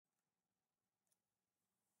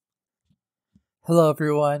Hello,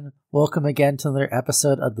 everyone. Welcome again to another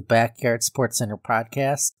episode of the Backyard SportsCenter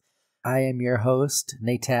podcast. I am your host,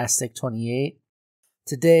 Natastic28.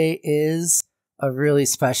 Today is a really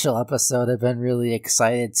special episode. I've been really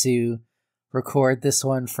excited to record this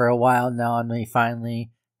one for a while now, and we finally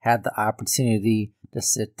had the opportunity to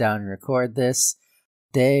sit down and record this.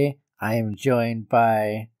 Today, I am joined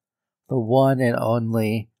by the one and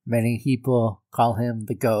only, many people call him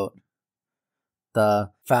the GOAT,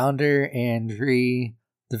 the founder and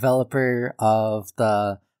developer of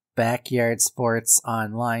the Backyard Sports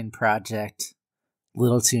Online project,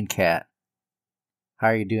 Little Toon Cat. How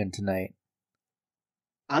are you doing tonight?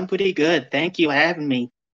 I'm pretty good. Thank you for having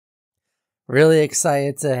me. Really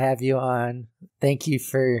excited to have you on. Thank you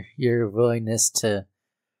for your willingness to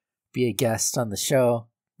be a guest on the show.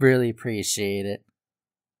 Really appreciate it.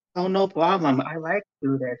 Oh, no problem. I like to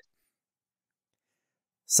do this.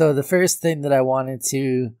 So the first thing that I wanted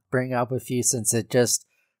to bring up with you, since it just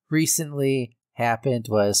recently happened,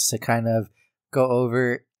 was to kind of go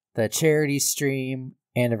over the charity stream,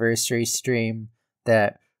 anniversary stream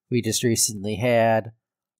that we just recently had.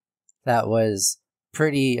 That was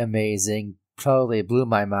pretty amazing. Totally blew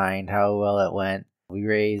my mind how well it went. We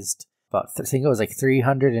raised about, I think it was like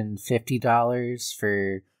 $350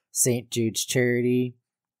 for St. Jude's charity.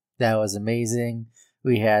 That was amazing.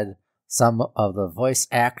 We had some of the voice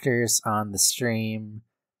actors on the stream,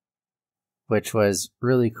 which was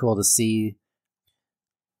really cool to see.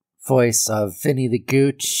 Voice of Vinny the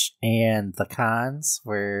Gooch and the Cons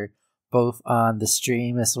were both on the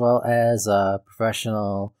stream, as well as a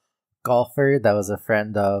professional golfer that was a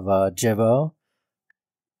friend of Jibbo.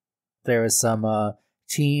 There was some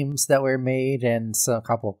teams that were made and a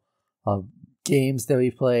couple of games that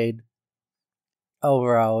we played.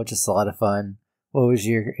 Overall, just a lot of fun. What was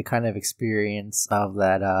your kind of experience of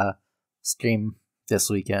that stream this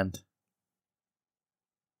weekend?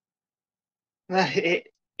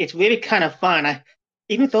 It's really kind of fun.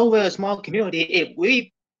 Even though we're a small community, it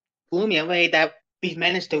really blew me away that we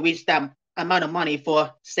managed to reach that amount of money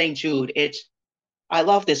for St. Jude. I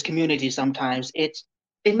love this community sometimes. It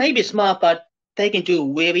may be small, but they can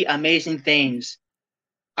do really amazing things.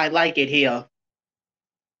 I like it here.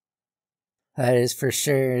 That is for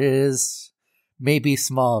sure. It is maybe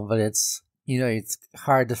small, but it's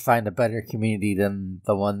hard to find a better community than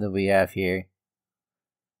the one that we have here.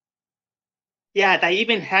 Yeah, they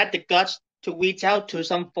even had the guts to reach out to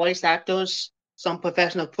some voice actors, some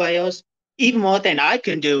professional players, even more than I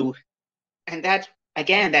can do. And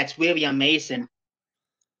that's really amazing.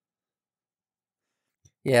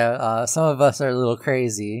 Yeah, some of us are a little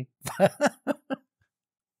crazy,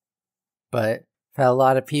 but had a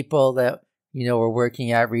lot of people that were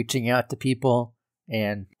working out, reaching out to people,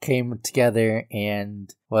 and came together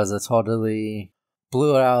and was a totally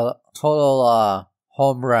blew it out, total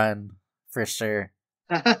home run for sure.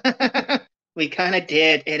 We kind of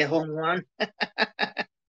did hit a home run.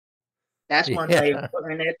 That's one way of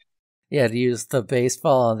putting it. Yeah, to use the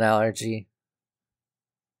baseball analogy.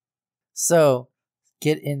 So,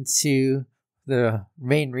 get into the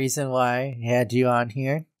main reason why I had you on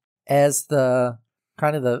here. As the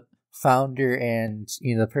kind of the founder and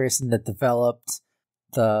the person that developed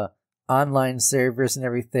the online servers and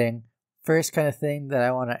everything, first kind of thing that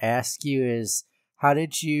I want to ask you is, how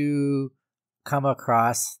did you come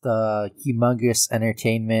across the humongous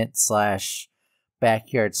entertainment /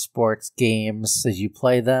 backyard sports games? Did you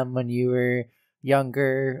play them when you were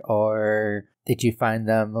younger, or did you find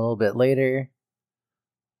them a little bit later?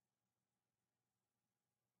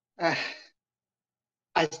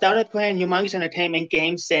 I started playing humongous entertainment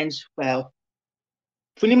games since, well,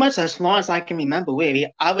 pretty much as long as I can remember,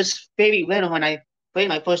 really. I was very little when I played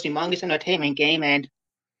my first humongous entertainment game, and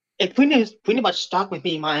it pretty much stuck with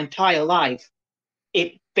me my entire life.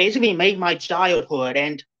 It basically made my childhood,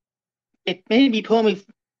 and it made me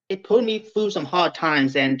put me through some hard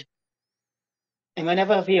times, and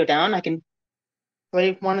whenever I feel down, I can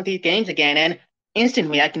play one of these games again, and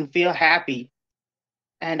instantly I can feel happy.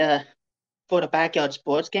 And for the backyard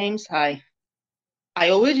sports games, I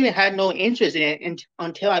originally had no interest in it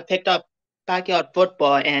until I picked up backyard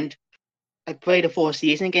football and I played a full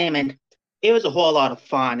season game, and it was a whole lot of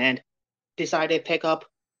fun. And decided to pick up a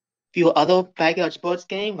few other backyard sports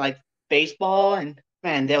games like baseball, and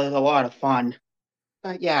man, there was a lot of fun.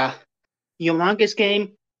 But yeah, humongous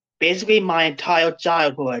game, basically my entire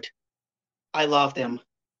childhood. I loved them.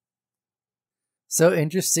 So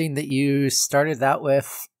interesting that you started out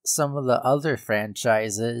with some of the other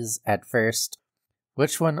franchises at first.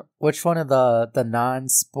 Which one of the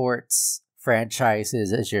non-sports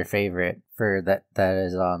franchises is your favorite for that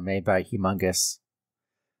is made by Humongous?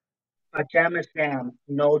 Pajama Sam,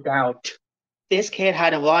 no doubt. This kid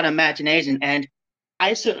had a lot of imagination, and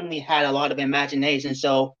I certainly had a lot of imagination,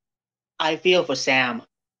 so I feel for Sam.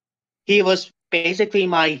 He was basically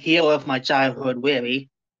my hero of my childhood, really.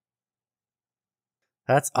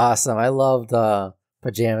 That's awesome. I loved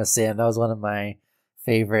Pajama Sam. That was one of my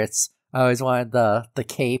favorites. I always wanted the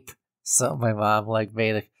cape, so my mom like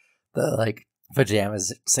made the like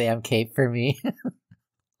pajamas Sam cape for me.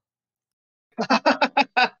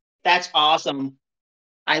 That's awesome.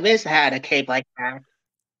 I wish I had a cape like that.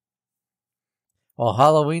 Well,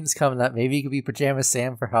 Halloween's coming up. Maybe you could be Pajama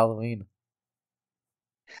Sam for Halloween.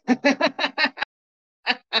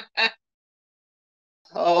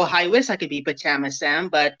 Oh, I wish I could be Pajama Sam,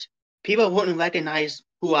 but people wouldn't recognize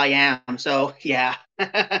who I am. So, yeah.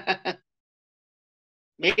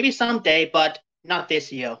 Maybe someday, but not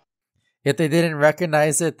this year. If they didn't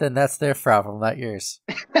recognize it, then that's their problem, not yours.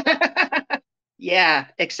 Yeah,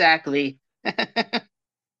 exactly.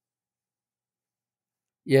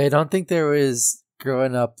 Yeah, I don't think there was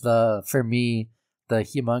growing up for me the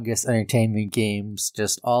humongous entertainment games.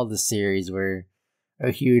 Just all the series were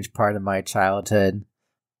a huge part of my childhood.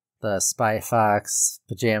 The Spy Fox,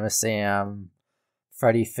 Pajama Sam,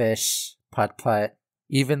 Freddy Fish, Putt Putt,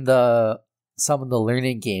 even the some of the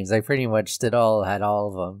learning games. I pretty much had all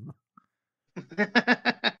of them.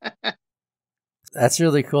 That's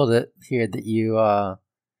really cool to hear that you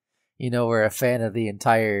were a fan of the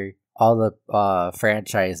entire all the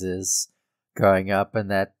franchises growing up,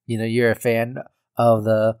 and that you're a fan of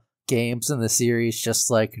the games and the series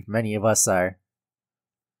just like many of us are.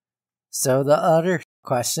 So the other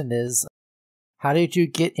question is, how did you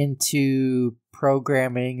get into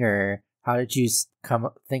programming, or how did you come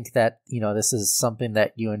think that this is something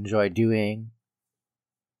that you enjoy doing?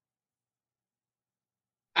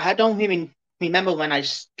 I don't even remember when I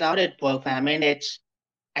started programming.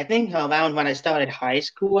 I think, around when I started high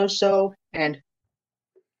school or so. And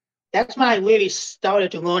that's when I really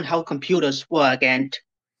started to learn how computers work. And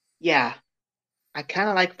yeah, I kind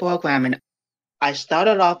of like programming. I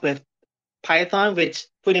started off with Python, which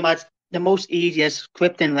pretty much the most easiest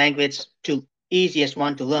scripting language to easiest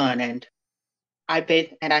one to learn. And I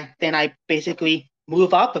basically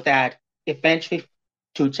move up with that eventually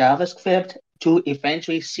to JavaScript to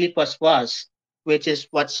eventually C++, which is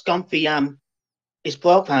what ScumpVM is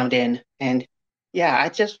programmed in. And yeah, I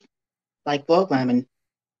just like programming.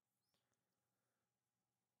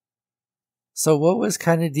 So what was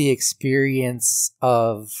kind of the experience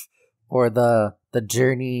of, or the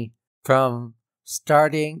journey from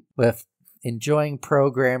starting with enjoying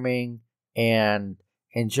programming and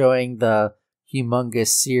enjoying the humongous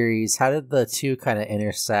series? How did the two kind of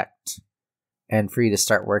intersect and for you to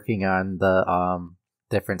start working on the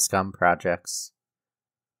different Scum projects?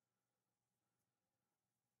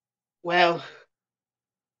 Well,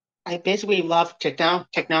 I basically love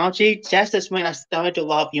technology just as when I started to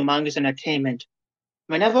love humongous entertainment.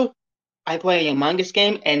 Whenever I play a humongous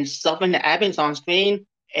game and something happens on screen,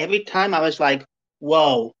 every time I was like,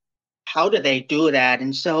 whoa, how did they do that?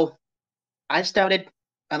 And so I started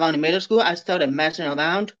around the middle school, I started messing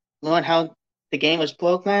around, learn how the game was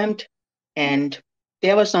programmed, and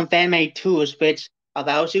there were some fan-made tools which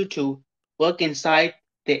allows you to look inside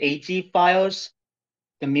the AG files,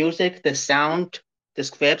 the music, the sound, the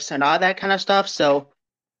scripts, and all that kind of stuff. So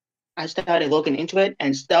I started looking into it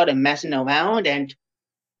and started messing around, and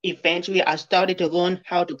eventually I started to learn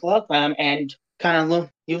how to program and kind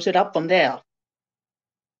of use it up from there.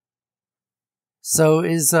 So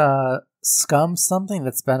is Scum something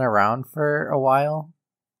that's been around for a while?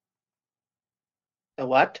 The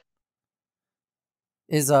what?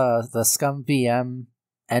 Is the Scum VM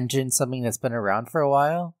engine something that's been around for a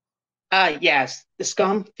while? Yes, the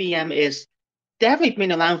Scum VM is definitely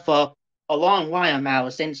been around for a long while now,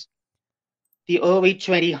 since the early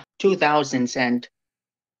 2000s. And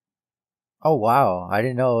Oh wow, I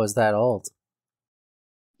didn't know it was that old.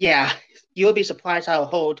 yeah, you'll be surprised how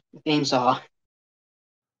old things are.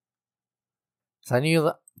 So I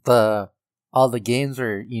knew the all the games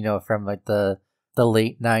were from like the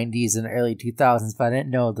late '90s and early 2000s, but I didn't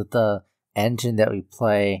know that the engine that we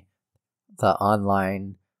play the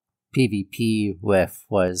online PvP with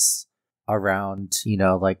was around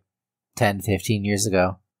like 10, 15 years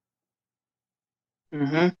ago.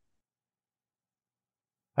 Hmm.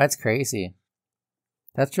 That's crazy.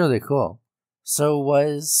 That's really cool. So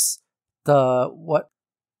was the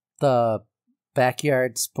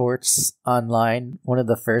backyard sports online one of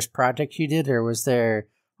the first projects you did, or was there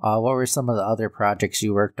what were some of the other projects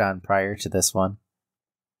you worked on prior to this one?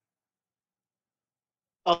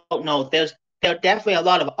 Oh no, there are definitely a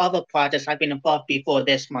lot of other projects I've been involved before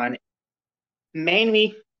this one.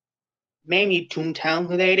 mainly mainly Toontown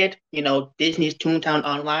related. You know, Disney's Toontown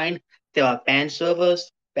Online. There are fan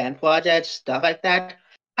servers, fan projects, stuff like that.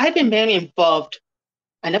 I've been mainly involved.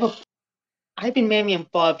 I never. I've been mainly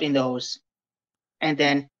involved in those, and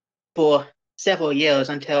then for several years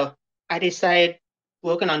until I decided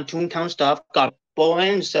working on Toontown stuff got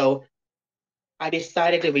boring. So I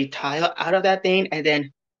decided to retire out of that thing, and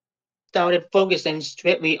then started focusing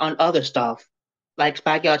strictly on other stuff, like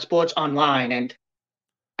Backyard Sports Online, and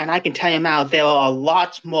I can tell you now, there are a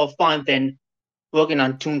lot more fun than working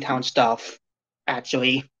on Toontown stuff,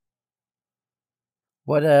 actually.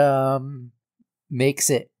 What makes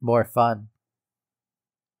it more fun?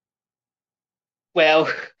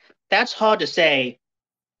 Well, that's hard to say.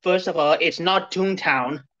 First of all, it's not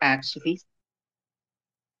Toontown, actually.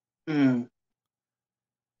 Hmm,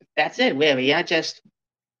 that's it, really.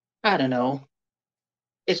 I don't know.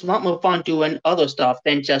 It's a lot more fun doing other stuff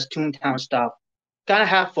than just Toontown stuff. Gotta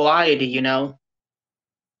have variety, you know?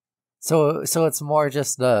 So it's more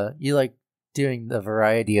just the you like doing the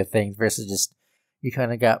variety of things versus just you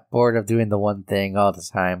kind of got bored of doing the one thing all the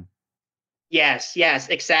time. Yes, yes,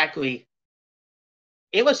 exactly.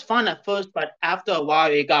 It was fun at first, but after a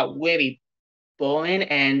while, it got really boring,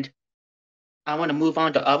 and I want to move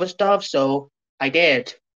on to other stuff, so I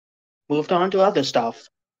did. Moved on to other stuff.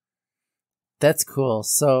 That's cool.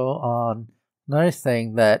 So, another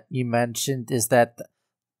thing that you mentioned is that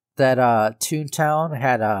Toontown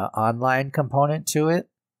had a online component to it.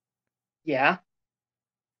 Yeah.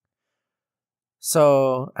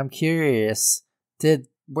 So, I'm curious, did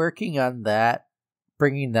working on that,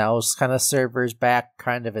 bringing those kind of servers back,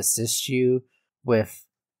 kind of assist you with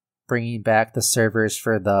bringing back the servers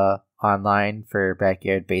for the online for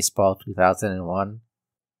Backyard Baseball 2001?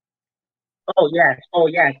 Oh yes. Oh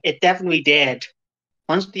yes. It definitely did.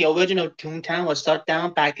 Once the original Toontown was shut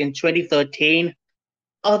down back in 2013,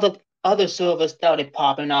 other other servers started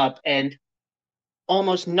popping up, and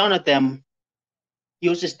almost none of them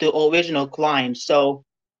uses the original client. So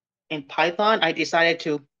in Python, I decided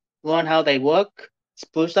to learn how they work,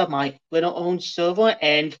 spruce up my little own server,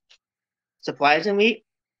 and surprisingly,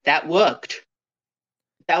 that worked.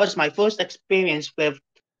 That was my first experience with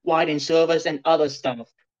writing servers and other stuff.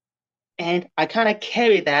 And I kind of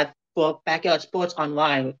carried that for Backyard Sports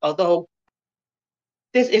Online, although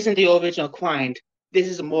this isn't the original client. This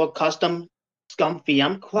is a more custom Scum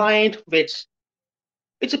VM client, which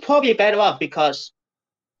is probably better off because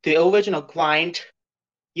the original client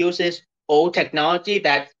uses old technology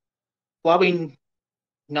that probably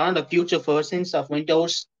none of the future versions of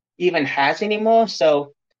Windows even has anymore.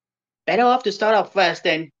 So better off to start off fresh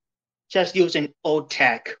than just using old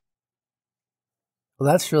tech. Well,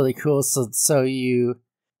 that's really cool. So you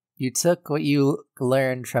took what you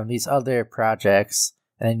learned from these other projects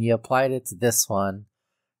and you applied it to this one,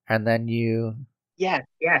 and then you Yes,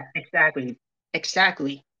 yes, exactly.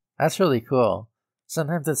 Exactly. that's really cool.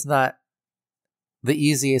 Sometimes it's not the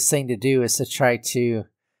easiest thing to do is to try to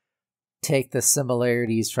take the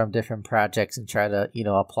similarities from different projects and try to,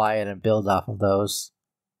 apply it and build off of those.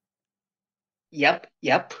 Yep,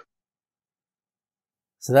 yep.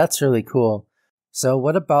 So that's really cool. So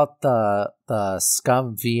what about the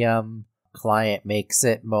Scum VM client makes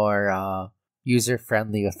it more user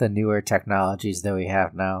friendly with the newer technologies that we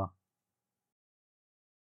have now?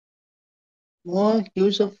 More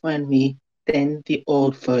user friendly than the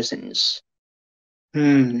old versions.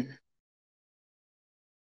 Hmm.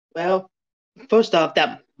 Well, first off,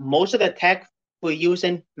 that most of the tech we're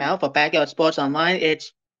using now for Backyard Sports Online,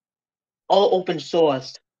 it's all open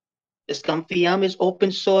source. The Scum VM is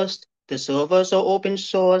open source. The servers are open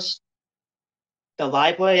source. The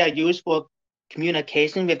library I use for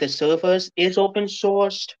communication with the servers is open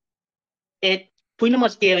source. It pretty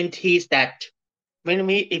much guarantees that when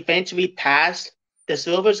we eventually pass, the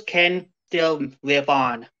servers can still live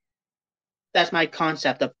on. That's my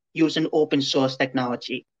concept of using open source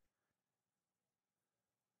technology.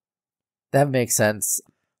 That makes sense.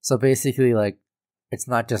 So basically, like, it's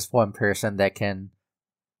not just one person that can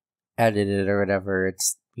edit it or whatever.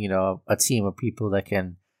 It's, a team of people that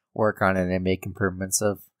can work on it and make improvements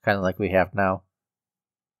of kind of like we have now.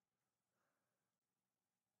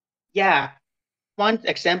 Yeah, one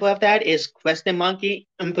example of that is Question Monkey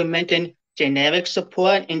implementing generic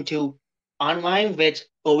support into online, which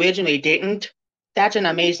originally didn't. That's an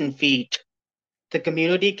amazing feat. The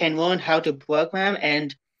community can learn how to program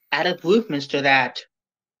and add improvements to that,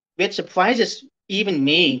 which surprises even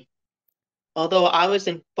me. Although I was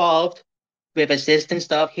involved with assistant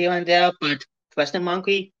stuff here and there, but Question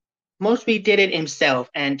Monkey mostly did it himself,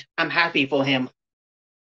 and I'm happy for him.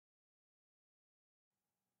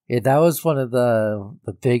 Yeah, that was one of the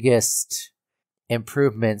biggest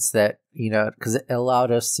improvements that, because it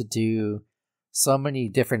allowed us to do so many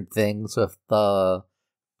different things with the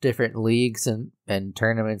different leagues and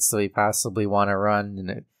tournaments that we possibly want to run,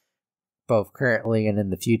 and both currently and in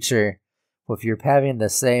the future. If you're having the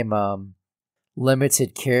same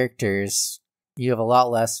limited characters, you have a lot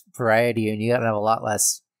less variety, and you gotta have a lot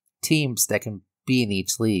less teams that can be in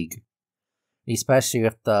each league. Especially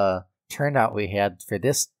with the turnout we had for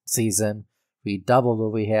this season, we doubled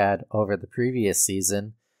what we had over the previous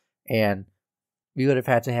season, and we would have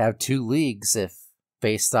had to have two leagues if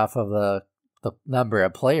based off of the number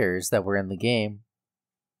of players that were in the game.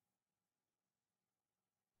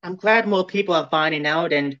 I'm glad more people are finding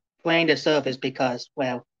out and playing the service because,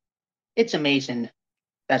 well, it's amazing.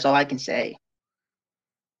 That's all I can say.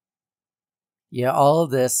 Yeah, all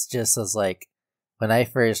of this just was like, when I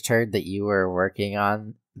first heard that you were working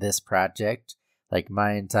on this project, like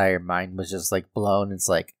my entire mind was just like blown. It's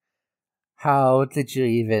like, how did you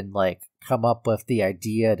even like come up with the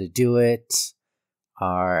idea to do it?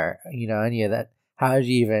 Or, any of that? How did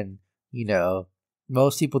you even,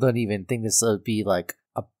 most people don't even think this would be like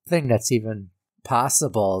a thing that's even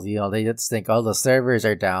possible. They just think, oh, the servers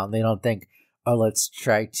are down. They don't think, oh, let's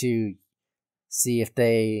try to see if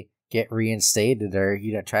they get reinstated or,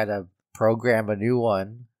 try to program a new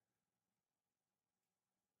one.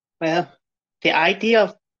 Well, the idea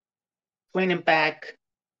of bringing back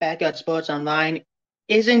backyard sports online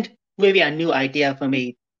isn't really a new idea for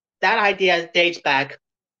me. That idea dates back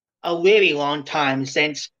a really long time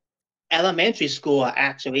since elementary school,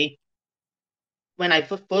 actually. When I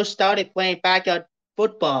first started playing backyard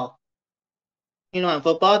football, in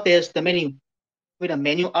football, there's the menu with a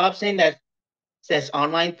menu option that says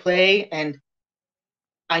online play, and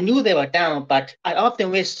I knew they were down, but I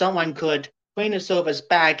often wish someone could bring the servers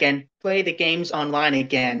back and play the games online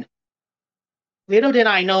again. Little did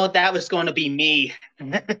I know that was going to be me.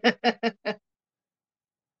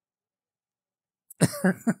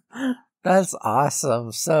 That's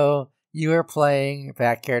awesome. So you were playing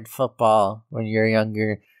backyard football when you were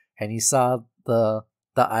younger, and you saw the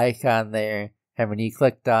icon there, and when you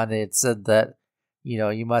clicked on it, it said that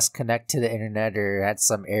you must connect to the internet or had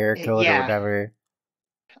some error code or Yeah, whatever.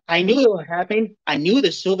 I knew it would happen. I knew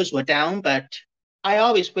the servers were down, but I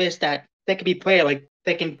always wish that they could be playable,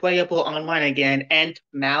 they can playable online again. And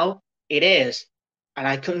now it is, and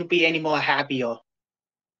I couldn't be any more happier.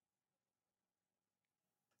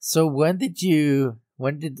 So when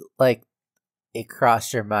did like it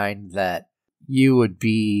cross your mind that you would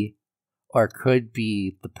be or could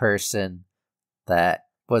be the person that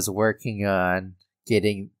was working on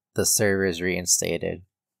getting the servers reinstated?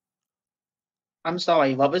 I'm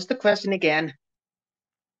sorry. What was the question again?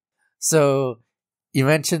 So you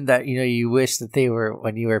mentioned that you wish that they were,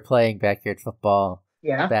 when you were playing backyard football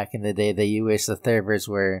Yeah. back in the day, that you wish the servers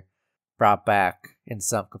were brought back in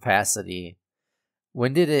some capacity.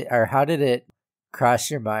 When did it, or how did it cross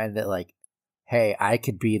your mind that like, hey, I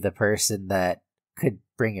could be the person that could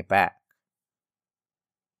bring it back?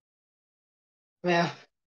 Well,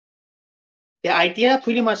 the idea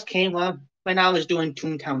pretty much came up when I was doing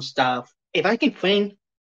Toontown stuff. If I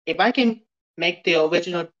can make the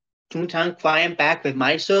original Toontown client back with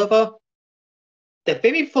my server, the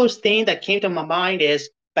very first thing that came to my mind is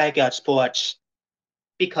backyard sports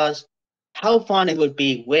because how fun it would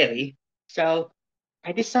be, really. So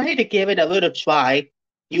I decided to give it a little try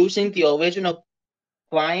using the original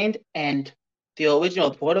client and the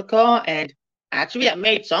original protocol. And actually, I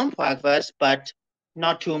made some progress, but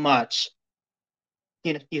not too much.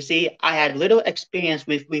 You see, I had little experience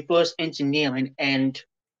with reverse engineering, and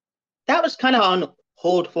that was kind of on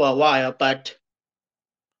hold for a while. But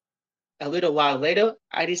a little while later,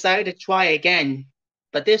 I decided to try again,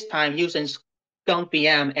 but this time using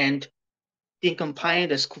ScummVM and decompiling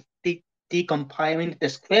decompiling the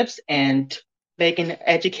scripts and making an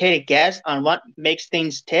educated guess on what makes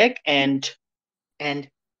things tick, and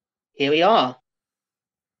here we are.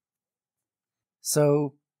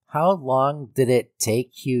 So how long did it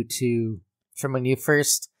take you from when you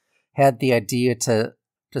first had the idea to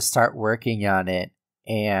start working on it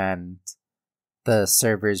and the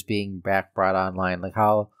servers being back brought online? Like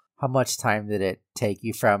how much time did it take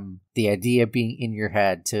you from the idea being in your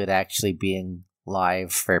head to it actually being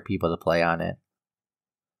live for people to play on it?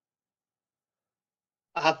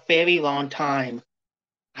 A very long time.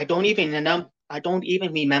 I don't even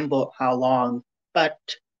remember how long. But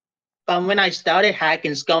when I started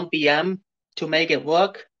hacking ScummVM to make it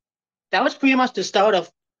work, that was pretty much the start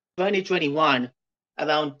of 2021,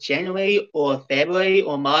 around January or February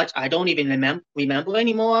or March. I don't even remember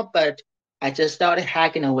anymore. But I just started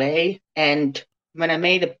hacking away, and when I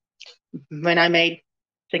made when I made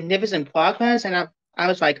significant progress, and I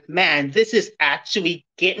was like, man, this is actually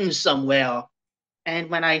getting somewhere. And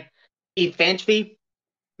when I eventually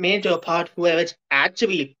made it to a part where it's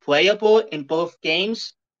actually playable in both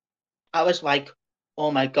games, I was like,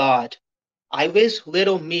 oh my God, I wish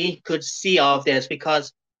little me could see all of this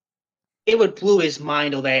because it would blow his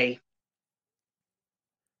mind away.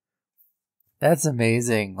 That's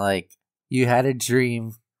amazing. Like, you had a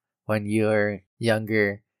dream when you were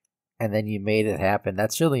younger and then you made it happen.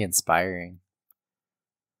 That's really inspiring.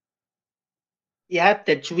 Yet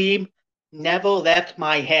the dream never left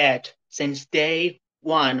my head since day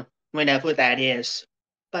one, whenever that is.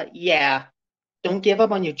 But yeah, don't give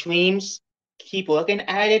up on your dreams. Keep working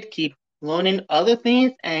at it, keep learning other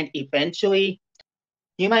things, and eventually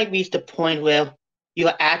you might reach the point where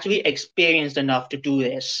you're actually experienced enough to do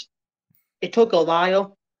this. It took a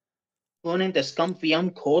while learning the Scum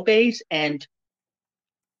VM code base and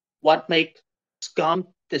what makes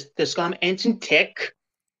the Scum engine tick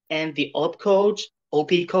and the OP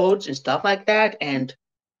codes and stuff like that. And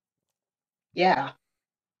yeah,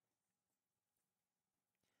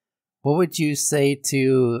 What would you say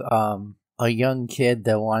to a young kid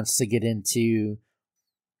that wants to get into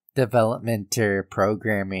development or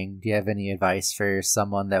programming? Do you have any advice for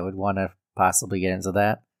someone that would want to possibly get into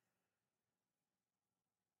that?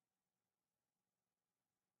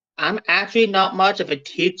 I'm actually not much of a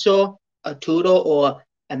teacher, a tutor, or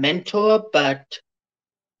a mentor, but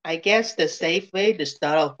I guess the safe way to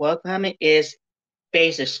start off programming is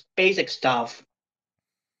basic stuff.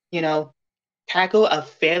 You know, tackle a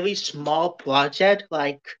very small project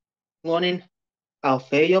like learning how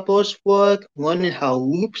variables work, learning how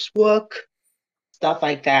loops work, stuff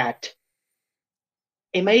like that.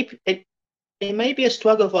 It may it, it may be a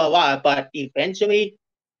struggle for a while, but eventually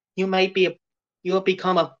you might be you'll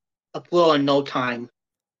become a pro in no time.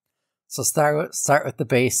 So start with the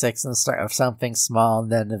basics and start with something small,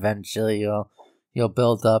 and then eventually you'll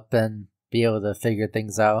build up and be able to figure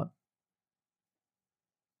things out.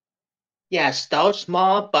 Yeah, start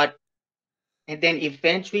small, but and then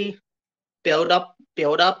eventually build up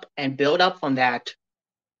from that.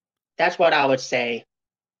 That's what I would say.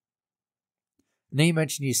 Now you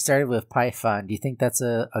mentioned you started with Python. Do you think that's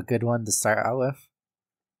a good one to start out with?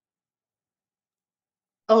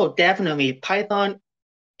 Oh, definitely. Python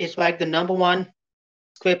is like the number one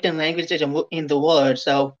scripting language in the world.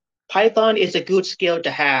 So Python is a good skill to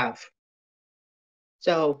have.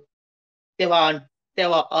 So there are there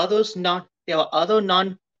are other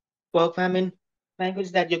non-programming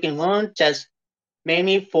languages that you can learn just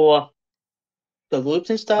mainly for the loops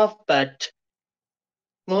and stuff, but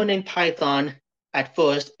learning Python at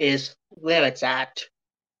first is where it's at.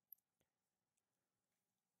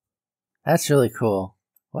 That's really cool.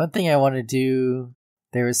 One thing I want to do,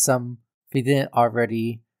 there was some, if we didn't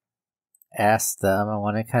already ask them, I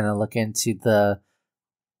want to kind of look into the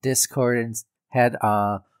Discord and had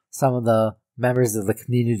some of the members of the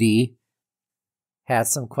community had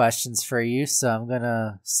some questions for you. So I'm going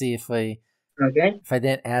to see Okay. if I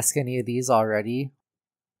didn't ask any of these already.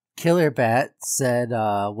 Killer Bat said,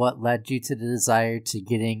 what led you to the desire to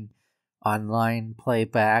getting online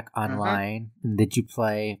playback Uh-huh. online? And did you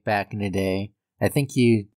play back in the day? I think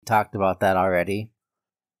you talked about that already.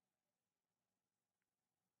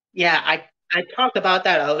 Yeah, I talked about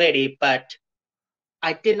that already, but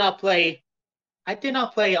I did not play I did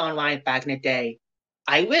not play online back in the day.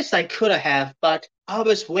 I wish I could have, but I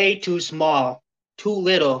was way too small, too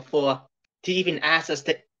little for to even access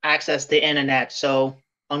the internet. So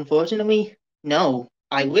unfortunately, no.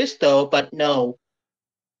 I wish though, but no.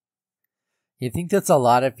 You think that's a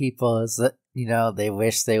lot of people is that, they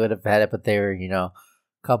wish they would have had it, but they were, a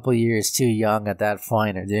couple years too young at that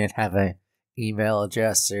point or didn't have an email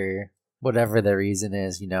address or whatever the reason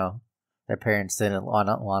is, their parents didn't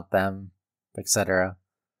want them, etc.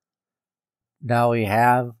 Now we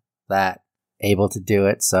have that able to do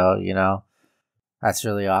it, so, that's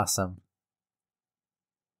really awesome.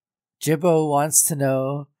 Jibbo wants to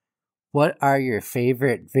know, what are your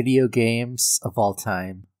favorite video games of all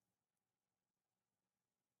time?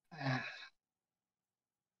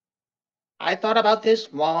 I thought about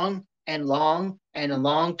this long and a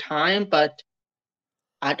long time, but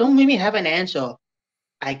I don't really have an answer.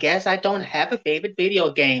 I guess I don't have a favorite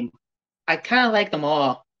video game. I kind of like them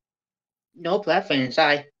all. No preference.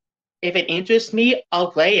 If it interests me,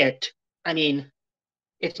 I'll play it. I mean,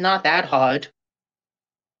 it's not that hard.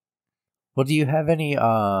 Well, do you have any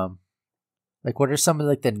like what are some of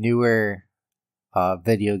like the newer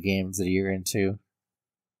video games that you're into?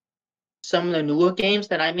 Some of the newer games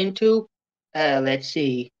that I'm into, let's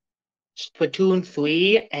see, Splatoon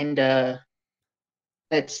 3, and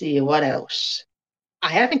let's see what else. I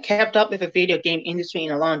haven't kept up with the video game industry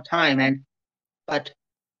in a long time, and but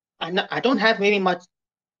I don't have really much.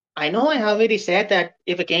 I know I already said that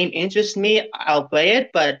if a game interests me, I'll play it,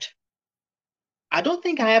 but I don't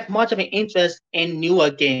think I have much of an interest in newer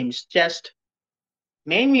games. Just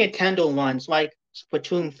mainly Nintendo ones like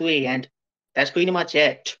Splatoon 3, and that's pretty much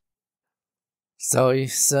it. So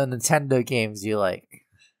Nintendo games you like?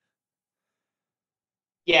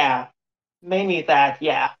 Yeah, mainly that.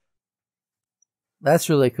 Yeah. That's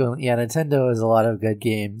really cool. Yeah, Nintendo has a lot of good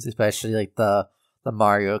games, especially like the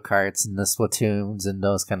Mario Karts and the Splatoons and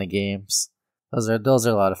those kind of games. Those are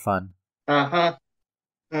a lot of fun. Uh-huh.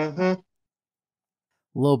 Mm-hmm.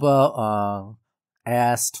 Loba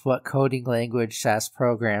asked what coding language SAS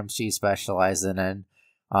programs do you specialize in, and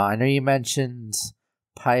I know you mentioned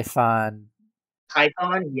Python.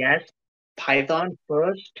 Python, yes. Python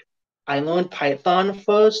first. I learned Python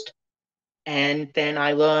first, and then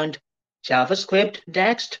I learned JavaScript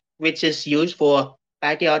next, which is used for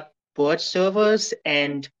backyard board servers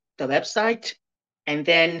and the website, and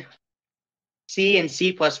then C and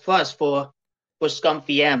C++ for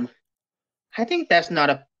ScummVM. I think that's not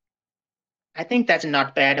a I think that's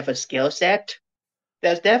not bad of a skill set.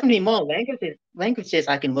 There's definitely more languages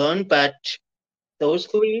I can learn, but those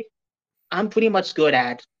three I'm pretty much good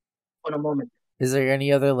at for the moment. Is there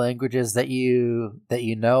any other languages that you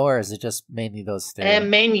know, or is it just mainly those three? And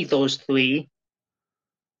mainly those three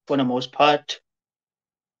for the most part.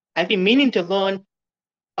 I've been meaning to learn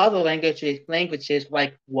other languages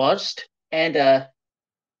like Rust and I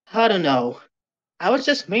don't know. I was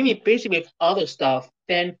just mainly busy with other stuff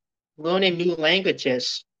than learning new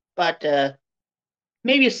languages. But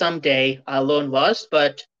maybe someday I'll learn Rust,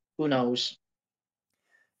 but who knows?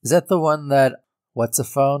 Is that the one that What's a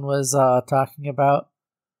Phone was talking about?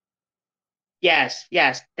 Yes,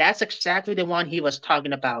 yes, that's exactly the one he was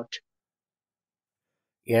talking about.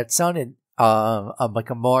 Yeah, it sounded like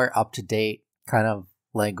a more up to date kind of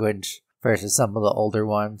language versus some of the older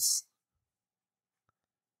ones.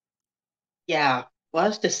 Yeah,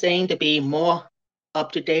 Rust is saying to be more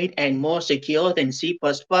up to date and more secure than C++,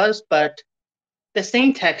 but the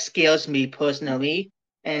syntax scares me personally,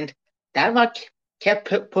 and that what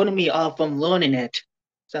kept putting me off from learning it.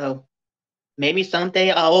 So maybe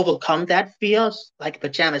someday I'll overcome that fear, like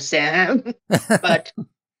Pajama Sam. But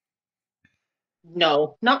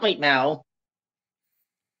no, not right now.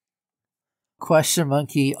 Question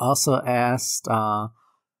Monkey also asked,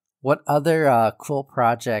 what other cool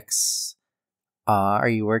projects are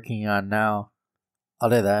you working on now,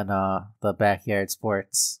 other than the backyard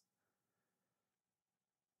sports?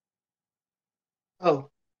 Oh,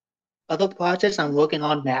 other projects I'm working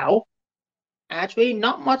on now? Actually,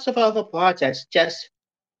 not much of other projects, just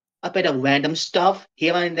a bit of random stuff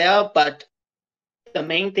here and there. But the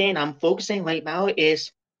main thing I'm focusing right now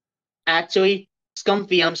is actually Scum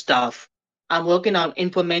VM stuff. I'm working on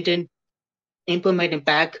implementing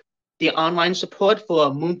back the online support for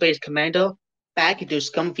Moonbase Commander back into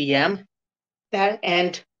Scum VM.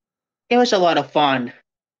 And it was a lot of fun.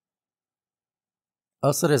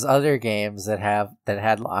 Also, there's other games that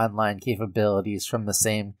had online capabilities from the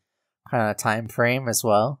same kind of time frame as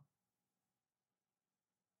well.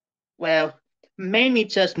 Well, mainly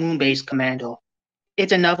just Moonbase Commando.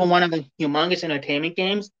 It's another one of the humongous entertainment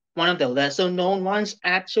games, one of the lesser known ones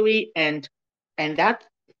actually, and that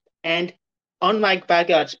and unlike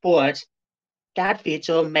backyard sports, that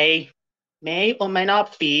feature may or may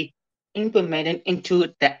not be implemented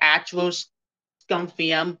into the actual Scum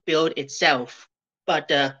VM build itself.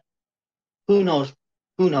 But who knows?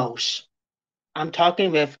 Who knows? I'm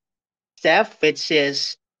talking with Seth, which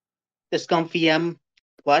is the Scum VM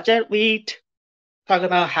project lead, talk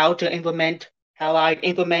about how I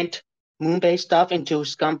implement Moonbase stuff into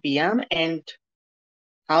Scum VM and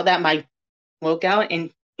how that might work out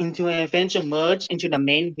into an eventual merge into the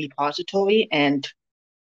main repository. And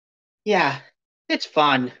yeah, it's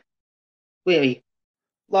fun. Really,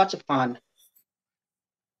 lots of fun.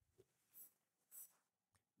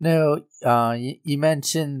 No, you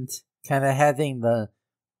mentioned kind of having the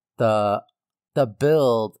the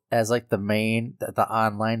build as like the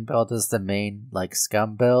online build as the main like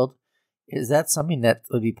scum build. Is that something that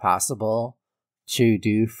would be possible to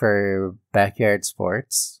do for backyard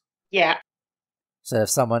sports? Yeah, So if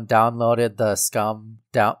someone downloaded the scum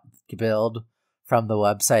down build from the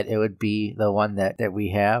website, it would be the one that we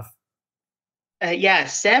have. yeah,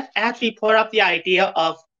 Seth actually brought up the idea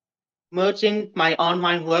of merging my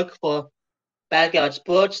online work for backyard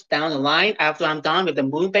sports down the line after I'm done with the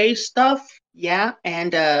Moonbase stuff. Yeah,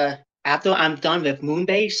 and after I'm done with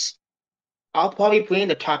Moonbase, I'll probably bring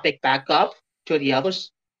the topic back up to the other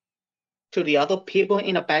people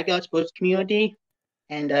in the backyard sports community,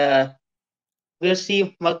 and we'll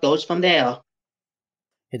see what goes from there.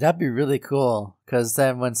 Yeah, that'd be really cool, because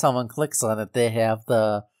then when someone clicks on it, they have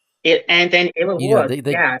And then it will work.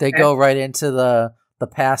 Yeah, they go right into the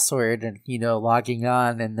password and logging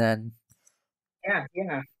on, and then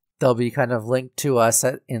yeah. they'll be kind of linked to us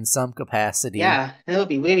in some capacity. Yeah, it'll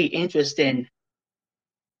be really interesting.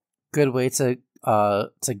 Good way to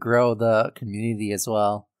grow the community as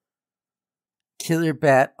well. Killer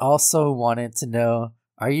Bat also wanted to know,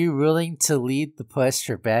 are you willing to lead the push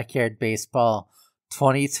for Backyard Baseball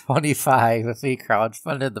 2025 if we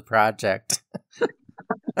crowdfunded the project?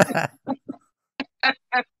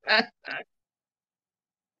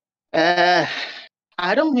 I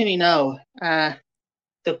don't really know. The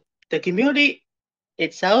community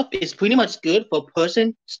itself is pretty much good for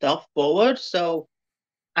pushing stuff forward. So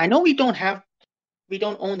I know we don't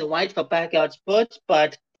own the rights for backyard sports,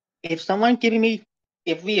 but if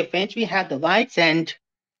we eventually have the rights and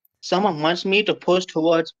someone wants me to push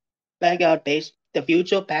towards the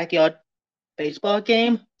future backyard baseball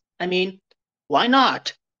game, I mean, why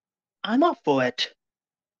not? I'm up for it.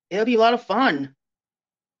 It'll be a lot of fun.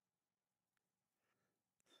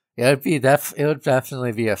 It would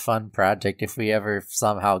definitely be a fun project if we ever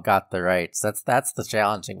somehow got the rights. That's the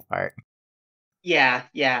challenging part. Yeah,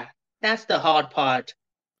 that's the hard part.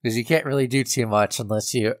 Because you can't really do too much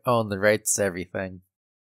unless you own the rights to everything.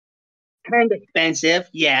 Kind of expensive,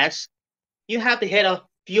 yes. You have to hit a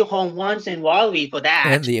few home runs in Wally for that.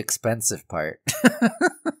 And the expensive part.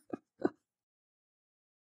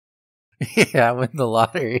 Yeah, win the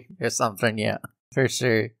lottery or something, yeah, for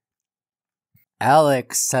sure.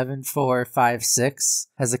 Alex7456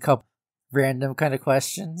 has a couple random kind of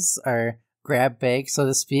questions, or grab bag, so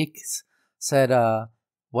to speak. Said,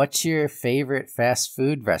 what's your favorite fast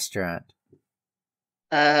food restaurant?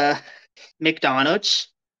 McDonald's.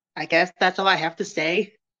 I guess that's all I have to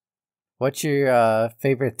say. What's your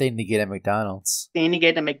favorite thing to get at McDonald's? Thing to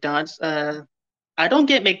get at McDonald's? I don't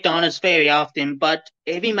get McDonald's very often, but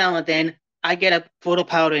every now and then I get a photo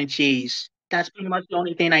powder and cheese. That's pretty much the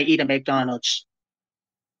only thing I eat at McDonald's.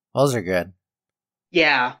 Those are good.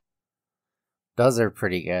 Yeah. Those are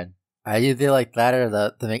pretty good. I either like that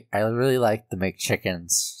or I really like the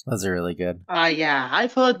McChickens. Those are really good. Yeah,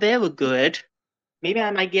 I've heard they were good. Maybe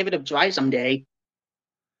I might give it a try someday.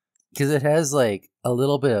 Because it has like a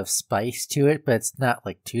little bit of spice to it, but it's not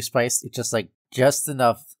like too spicy. It's just like just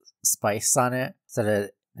enough spice on it so that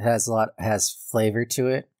it has flavor to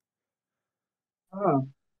it. Oh.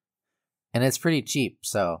 And it's pretty cheap,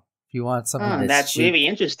 so if you want something that's cheap really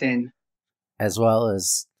interesting. as well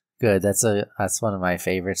as good, that's one of my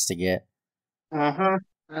favorites to get.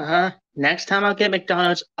 Next time I'll get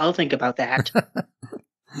McDonald's, I'll think about that.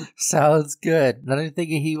 Sounds good. Another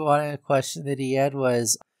thing a question that he had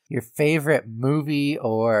was your favorite movie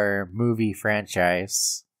or movie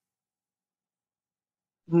franchise.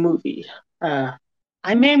 Movie. I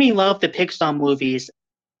mainly love the Pixar movies.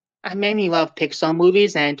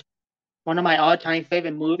 And one of my all-time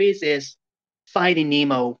favorite movies is Finding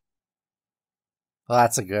Nemo. Well,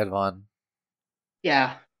 that's a good one.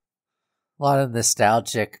 Yeah. A lot of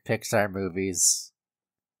nostalgic Pixar movies.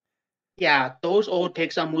 Yeah, those old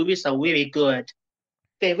Pixar movies are really good.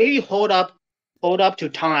 They really hold up to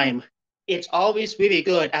time. It's always really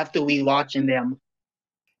good after rewatching them.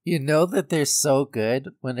 You know that they're so good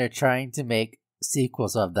when they're trying to make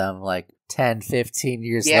sequels of them like 10, 15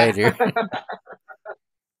 years later.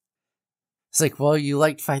 It's like, well, you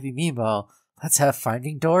liked Finding Nemo. Let's have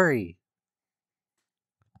Finding Dory.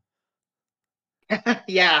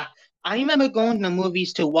 Yeah, I remember going to the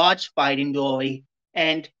movies to watch Finding Dory,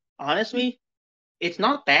 and honestly, it's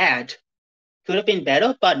not bad. Could have been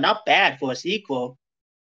better, but not bad for a sequel.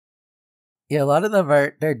 Yeah, a lot of them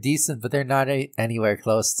they're decent, but they're not anywhere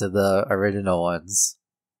close to the original ones.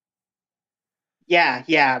 Yeah,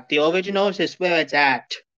 the original is where it's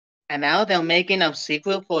at. And now they're making a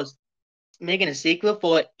sequel for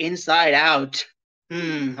Inside Out.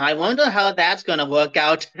 I wonder how that's gonna work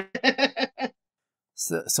out.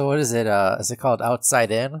 So what is it? Is it called Outside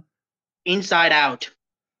In? Inside Out.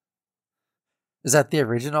 Is that the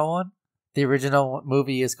original one? The original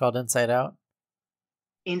movie is called Inside Out?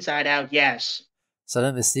 Inside Out, yes. So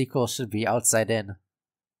then the sequel should be Outside In.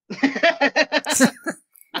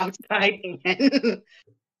 Outside In.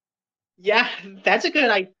 Yeah, that's a good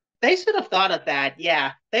idea. They should have thought of that.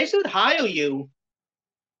 Yeah, they should hire you.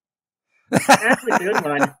 That's a good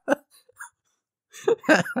one.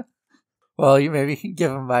 Well, you maybe can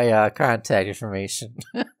give them my contact information.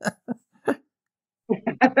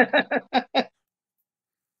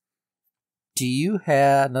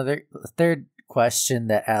 have another third question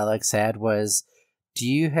that Alex had was, do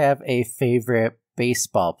you have a favorite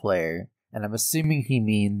baseball player? And I'm assuming he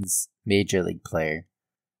means major league player.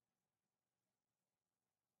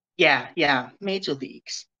 Yeah, major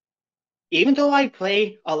leagues. Even though I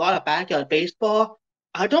play a lot of backyard baseball,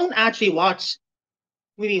 I don't actually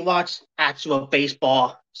really watch actual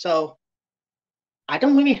baseball. So I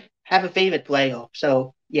don't really have a favorite player.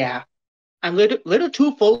 So yeah, I'm little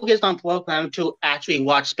too focused on program to actually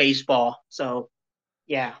watch baseball. So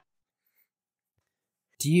yeah.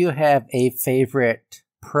 Do you have a favorite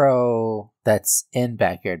pro that's in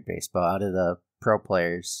backyard baseball out of the pro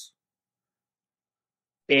players?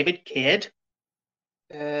 Favorite kid?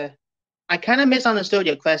 I kind of misunderstood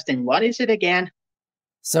your question. What is it again?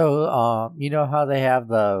 So, you know how they have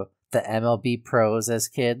the MLB pros as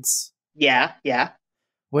kids? Yeah.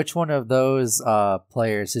 Which one of those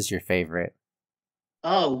players is your favorite?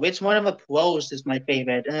 Oh, which one of the pros is my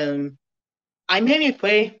favorite? I mainly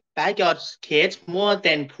play backyard kids more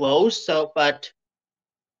than pros. So, but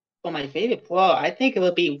for my favorite pro, I think it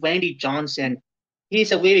would be Randy Johnson.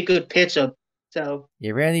 He's a really good pitcher. So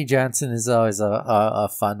Yeah, Randy Johnson is always a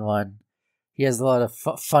fun one. He has a lot of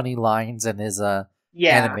funny lines, and his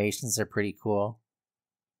yeah, animations are pretty cool.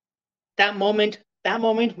 that moment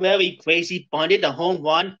where he crazy bunted the home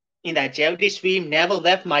run in that charity stream never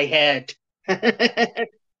left my head.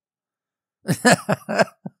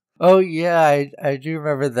 Oh yeah, I do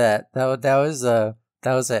remember that. That was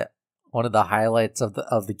one of the highlights of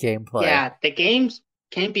the gameplay. Yeah, the games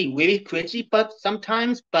can be really cringy, but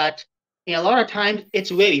sometimes, but a lot of times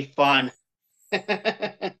it's really fun.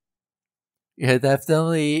 Yeah,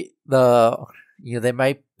 definitely they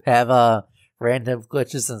might have random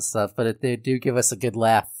glitches and stuff, but they do give us a good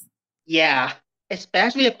laugh. Yeah,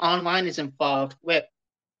 especially if online is involved with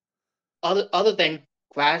other than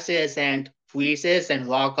classes and freezes and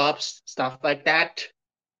lockups, stuff like that.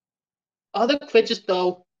 Other glitches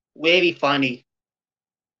though, really funny.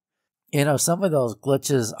 Some of those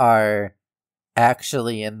glitches are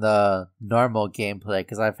actually in the normal gameplay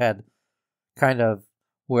because I've had kind of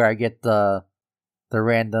where I get the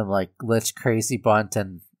random like glitch crazy bunt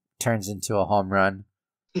and turns into a home run,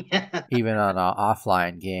 even on an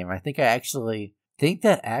offline game. I think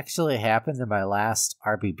that actually happened in my last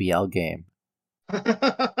RBBL game.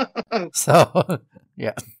 So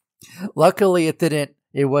yeah, luckily it didn't.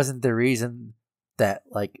 It wasn't the reason that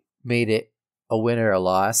like made it a win or a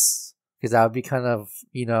loss, because that would be kind of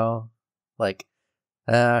like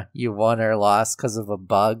you won or lost because of a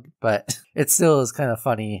bug. But it still is kind of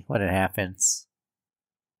funny when it happens.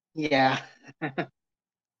 Yeah.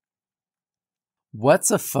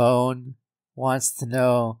 What's a phone wants to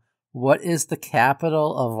know what is the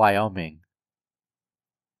capital of Wyoming?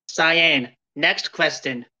 Cyan. Next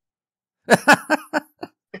question.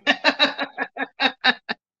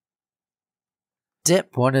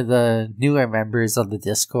 Dip, one of the newer members of the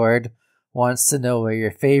Discord, wants to know where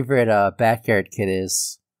your favorite backyard kid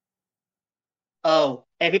is. Oh,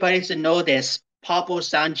 everybody should know this. Pablo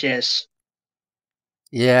Sanchez.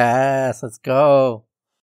 Yes, let's go.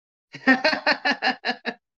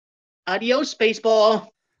 Adios,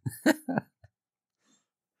 baseball.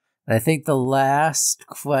 I think the last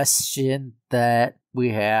question that we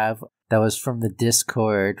have that was from the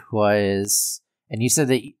Discord was, and you said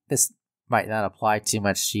that this might not apply too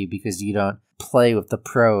much to you because you don't play with the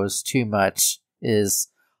pros too much, is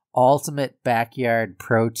ultimate backyard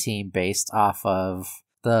pro team based off of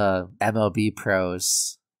the MLB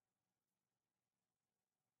pros.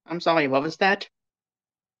 I'm sorry, what was that?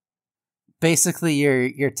 Basically,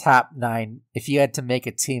 your top 9. If you had to make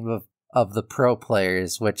a team of the pro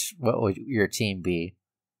players, what would your team be?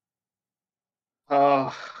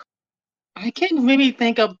 Oh, I can't really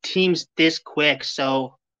think of teams this quick,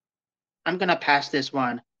 so I'm gonna pass this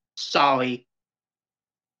one. Sorry.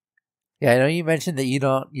 Yeah, I know you mentioned that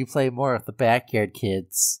you play more with the backyard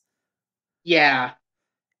kids, Yeah,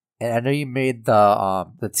 and I know you made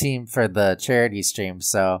the team for the charity stream.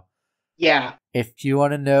 So yeah. if you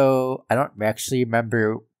want to know, I don't actually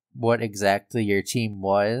remember what exactly your team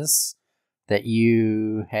was that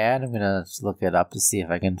you had. I'm gonna look it up to see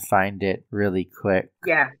if I can find it really quick.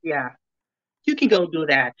 Yeah. You can go do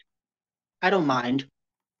that. I don't mind.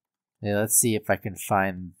 Yeah, let's see if I can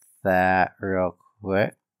find that real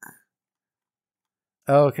quick.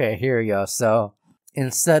 Okay, here we go. So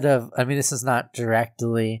instead of, I mean, this is not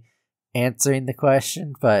directly answering the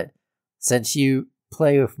question, but since you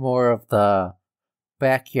play with more of the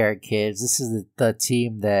backyard kids, this is the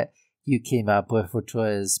team that you came up with, which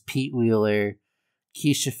was Pete Wheeler,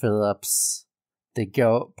 Keisha Phillips, the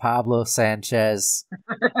GOAT, Pablo Sanchez,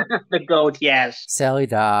 The GOAT, yes. Sally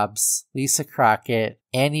Dobbs, Lisa Crockett,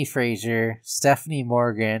 Annie Fraser, Stephanie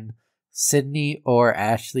Morgan, Sydney or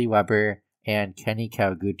Ashley Weber, and Kenny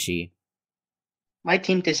Kawaguchi. My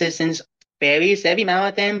team decisions varies every now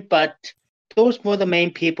and then, but those were the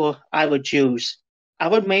main people I would choose. I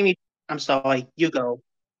would mainly, I'm sorry, you go.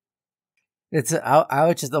 I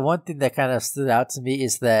would just, the one thing that kind of stood out to me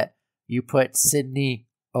is that you put Sydney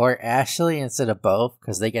or Ashley instead of both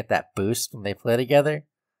because they get that boost when they play together.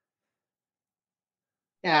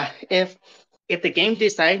 Yeah, if the game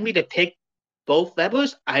decides me to pick both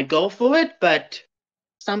levels, I go for it, but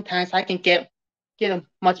sometimes I can get a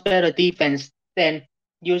much better defense than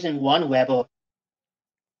using one level.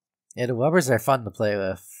 Yeah, the Webers are fun to play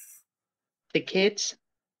with. The kids,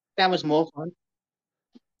 that was more fun.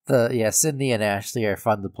 Sydney and Ashley are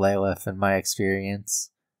fun to play with in my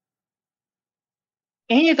experience.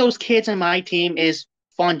 Any of those kids on my team is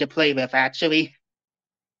fun to play with, actually,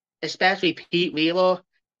 especially Pete Wheeler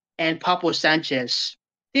and Pablo Sanchez.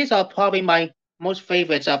 These are probably my most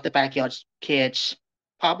favorites of the backyard kids.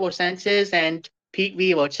 Pablo Sanchez and Pete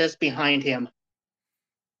Wheeler just behind him.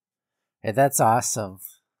 Hey, that's awesome.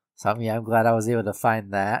 So I'm glad I was able to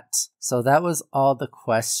find that. So that was all the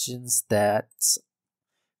questions that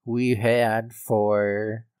we had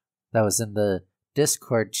that was in the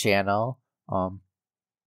Discord channel.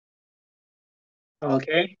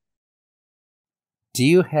 Okay. Do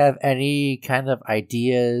you have any kind of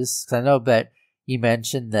ideas? 'Cause I know that you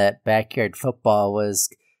mentioned that backyard football was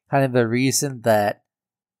kind of the reason that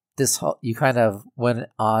you kind of went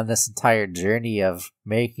on this entire journey of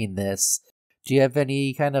making this. Do you have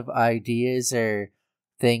any kind of ideas or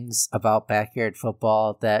things about backyard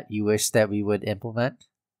football that you wish that we would implement?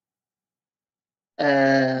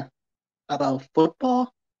 Uh, about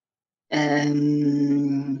football?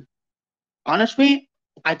 And honestly,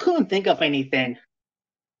 I couldn't think of anything.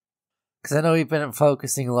 Because I know we've been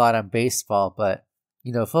focusing a lot on baseball, but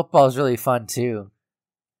football is really fun too.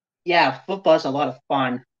 Yeah, football's a lot of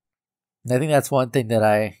fun. And I think that's one thing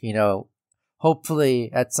that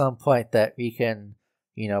hopefully at some point that we can,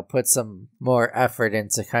 put some more effort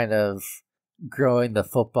into kind of growing the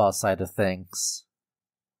football side of things.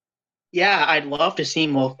 Yeah, I'd love to see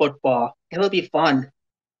more football. It'll be fun.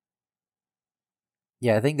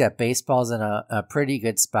 Yeah, I think that baseball's in a pretty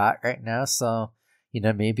good spot right now. So,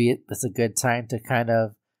 maybe it's a good time to kind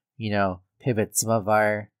of, pivot some of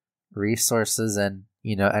our resources and,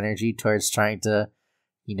 energy towards trying to,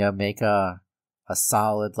 make a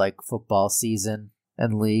solid like football season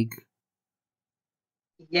and league.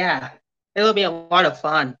 Yeah, it'll be a lot of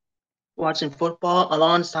fun watching football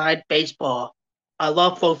alongside baseball. I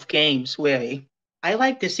love both games, really. I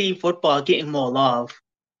like to see football getting more love.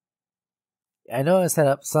 I noticed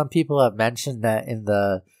that some people have mentioned that in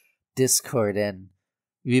the Discord, and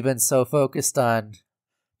we've been so focused on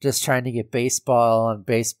just trying to get baseball of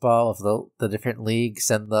the different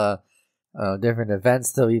leagues and the different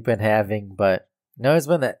events that we've been having. But there's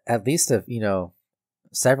been at least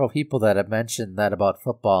several people that have mentioned that about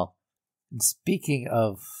football. And speaking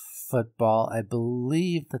of football, I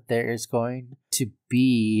believe that there is going to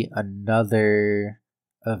be another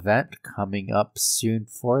event coming up soon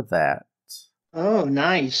for that. Oh,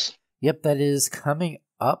 nice. Yep, that is coming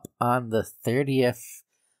up on the 30th,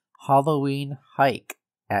 Halloween hike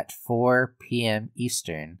at 4 p.m.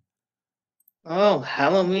 Eastern. Oh,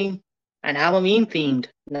 Halloween and Halloween themed.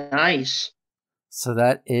 Nice. So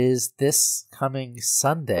that is this coming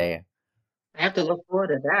Sunday. I have to look forward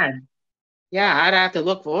to that. Yeah, I'd have to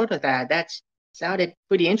look forward to that. That sounded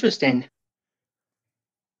pretty interesting.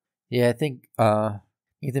 Yeah, I think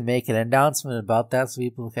need to make an announcement about that so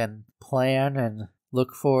people can plan and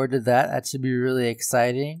look forward to that. That should be really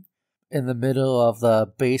exciting. In the middle of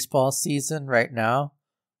the baseball season right now,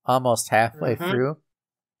 almost halfway through.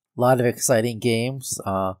 A lot of exciting games.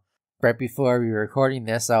 Right before we were recording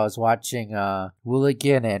this, I was watching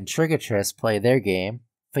Wooligan and Trigatrist play their game.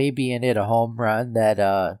 Fabian hit a home run that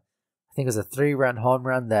I think it was a 3-run home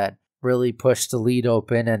run that really pushed the lead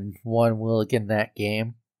open and won Wooligan that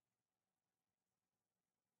game.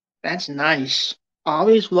 That's nice.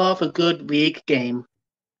 Always love a good league game.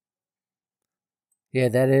 Yeah,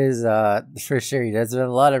 that is for sure. There's been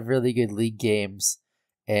a lot of really good league games,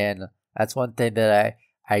 and that's one thing that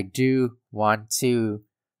I do want to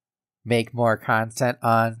make more content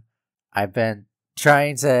on. I've been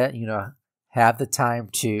trying to have the time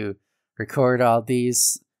to record all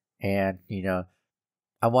these, and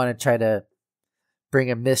I want to try to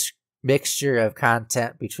bring a mixture of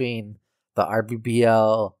content between the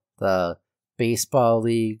RBBL, the baseball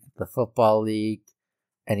league, the football league,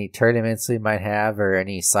 any tournaments we might have or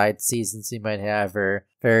any side seasons we might have or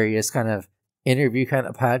various kind of interview kind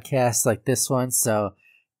of podcasts like this one. So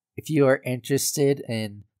if you are interested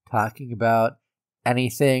in talking about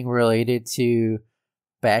anything related to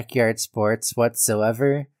backyard sports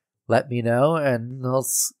whatsoever, let me know and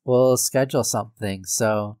we'll schedule something.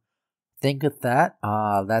 So I think with that,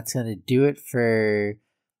 that's going to do it for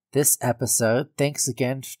this episode. Thanks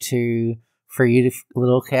again for you,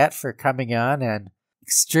 Little Cat, for coming on, and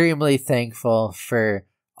extremely thankful for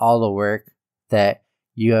all the work that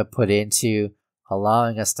you have put into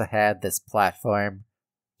allowing us to have this platform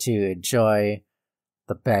to enjoy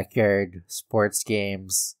the backyard sports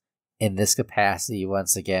games in this capacity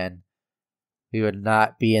once again. We would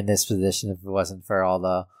not be in this position if it wasn't for all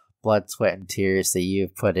the blood, sweat, and tears that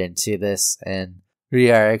you've put into this, and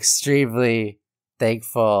we are extremely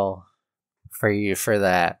thankful for you for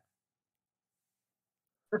that.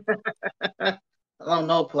 Oh,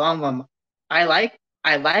 no problem. I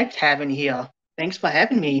liked having you here. Thanks for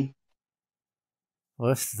having me.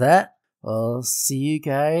 With that, we'll see you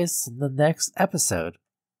guys in the next episode.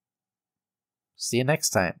 See you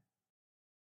next time.